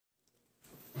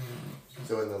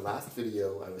So in the last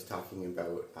video I was talking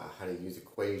about how to use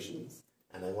equations,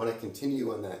 and I want to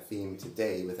continue on that theme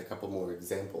today with a couple more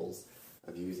examples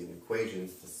of using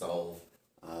equations to solve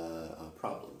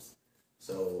problems.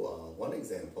 So one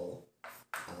example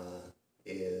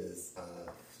is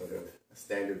sort of a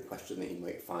standard question that you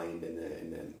might find in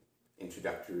an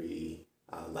introductory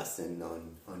lesson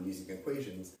on using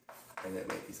equations, and it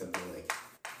might be something like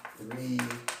 3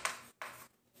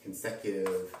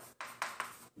 consecutive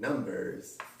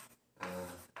numbers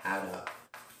add up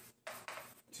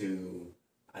to,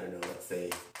 I don't know, let's say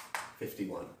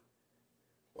 51.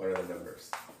 What are the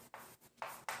numbers?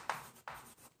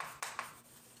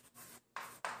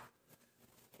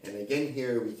 And again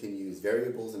here we can use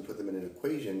variables and put them in an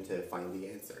equation to find the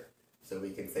answer. So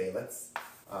we can say let's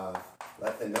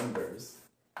let the numbers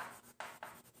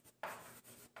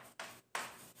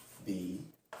be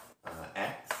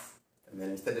x, and then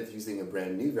instead of using a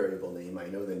brand new variable name, I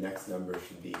know the next number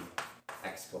should be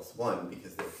x plus 1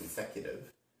 because they're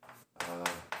consecutive,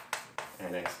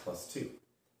 and x plus 2.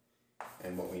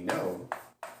 And what we know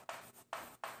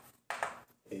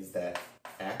is that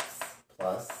x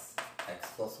plus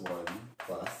 1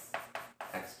 plus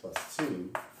x plus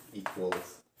 2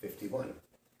 equals 51. If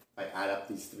I add up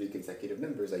these 3 consecutive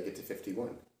numbers, I get to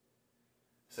 51.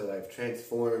 So I've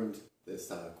transformed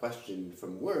this question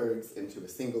from words into a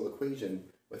single equation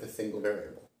with a single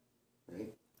variable,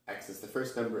 right? X is the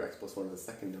first number, x plus 1 is the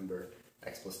second number,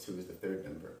 x plus 2 is the third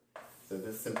number. So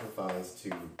this simplifies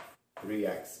to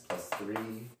 3x plus 3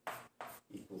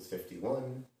 equals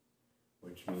 51,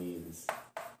 which means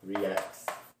 3x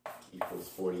equals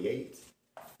 48,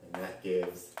 and that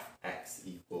gives x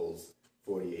equals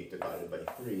 48 divided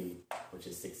by 3, which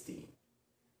is 16.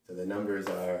 So the numbers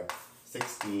are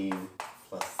 16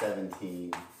 plus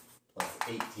 17 plus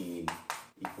 18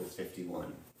 equals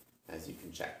 51, as you can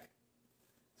check.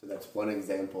 So that's one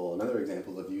example, another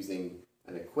example of using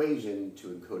an equation to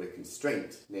encode a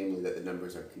constraint, namely that the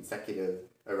numbers are consecutive,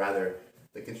 or rather,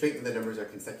 the constraint that the numbers are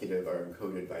consecutive are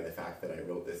encoded by the fact that I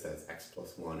wrote this as x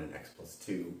plus 1 and x plus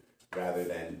 2, rather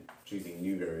than choosing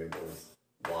new variables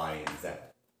y and z.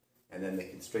 And then the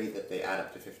constraint that they add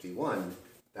up to 51,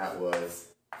 that was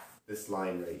this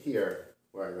line right here,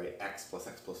 where I write x plus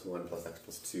 1 plus x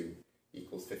plus 2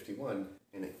 equals 51,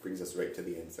 and it brings us right to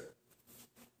the answer.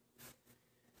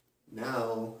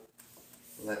 Now,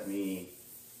 let me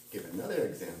give another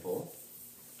example.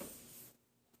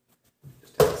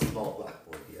 Just have a small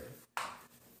blackboard here.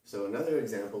 So another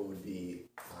example would be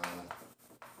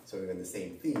sort of in the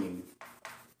same theme.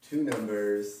 2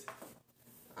 numbers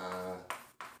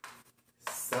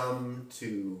sum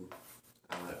to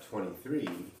 23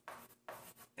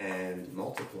 and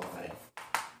multiply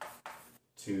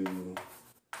to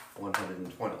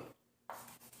 120.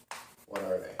 What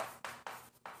are they?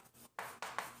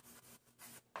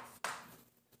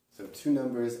 So 2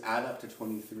 numbers add up to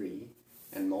 23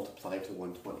 and multiply to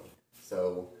 120.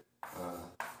 So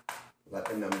let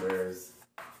the numbers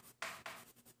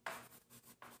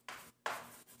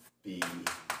be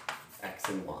x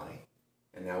and y.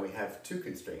 And now we have 2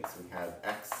 constraints. We have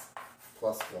x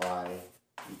plus y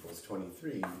equals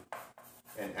 23,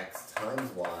 and x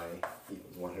times y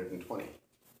equals 120.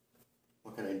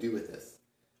 What can I do with this?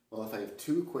 Well, if I have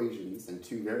 2 equations and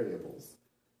 2 variables,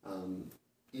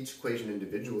 each equation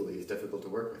individually is difficult to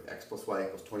work with. X plus y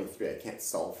equals 23. I can't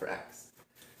solve for x.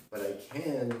 But I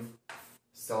can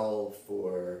solve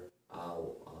for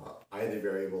either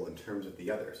variable in terms of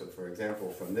the other. So for example,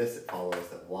 from this it follows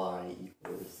that y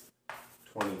equals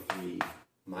 23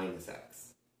 minus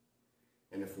x.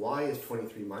 And if y is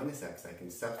 23 minus x, I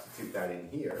can substitute that in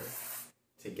here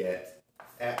to get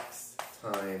x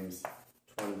times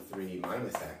 23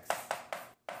 minus x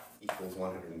equals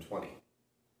 120,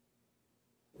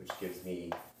 which gives me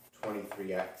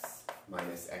 23x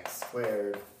minus x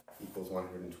squared equals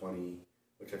 120,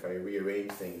 which if I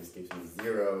rearrange things gives me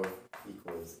 0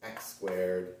 equals x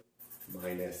squared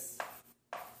minus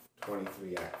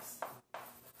 23x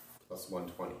plus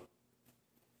 120.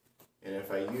 And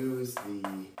if I use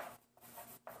the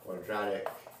quadratic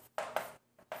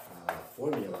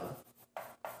formula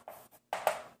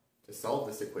to solve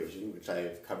this equation, which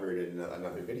I've covered in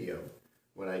another video,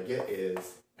 what I get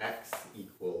is x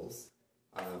equals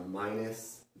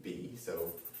minus b,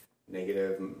 so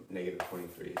negative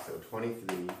 23. So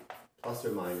 23 plus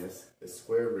or minus the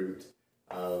square root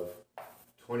of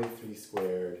 23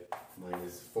 squared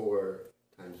minus 4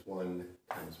 times 1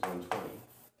 times 120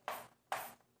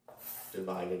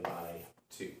 divided by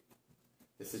 2.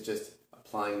 This is just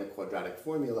applying the quadratic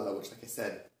formula, which, like I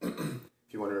said,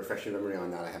 if you want to refresh your memory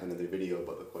on that, I have another video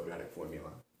about the quadratic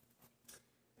formula.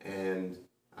 And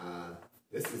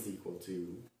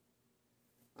to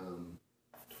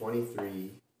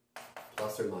 23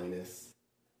 plus or minus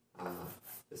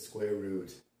the square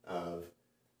root of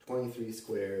 23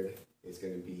 squared is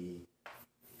going to be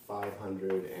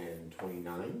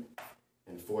 529,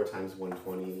 and 4 times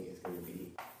 120 is going to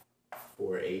be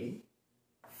 480,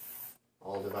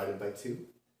 all divided by 2.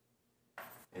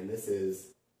 And this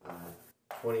is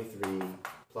 23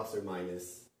 plus or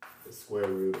minus the square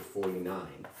root of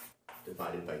 49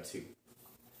 divided by 2.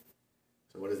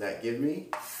 So what does that give me?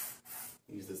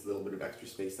 Use this little bit of extra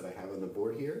space that I have on the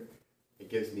board here. It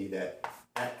gives me that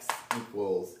x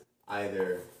equals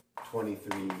either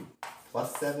 23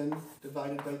 plus 7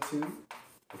 divided by 2,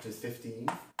 which is 15,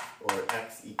 or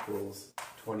x equals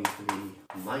 23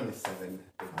 minus 7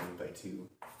 divided by 2,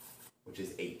 which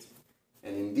is 8.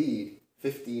 And indeed,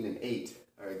 15 and 8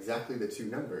 are exactly the two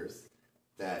numbers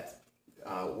that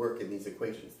work in these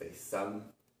equations. They sum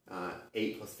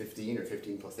 8 plus 15, or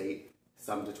 15 plus 8,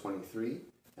 sum to 23,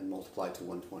 and multiply to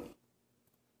 120.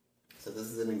 So this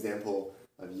is an example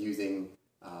of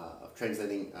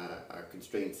translating our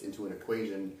constraints into an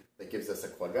equation that gives us a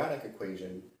quadratic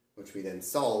equation, which we then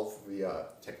solve via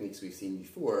techniques we've seen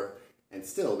before, and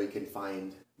still we can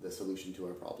find the solution to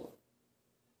our problem.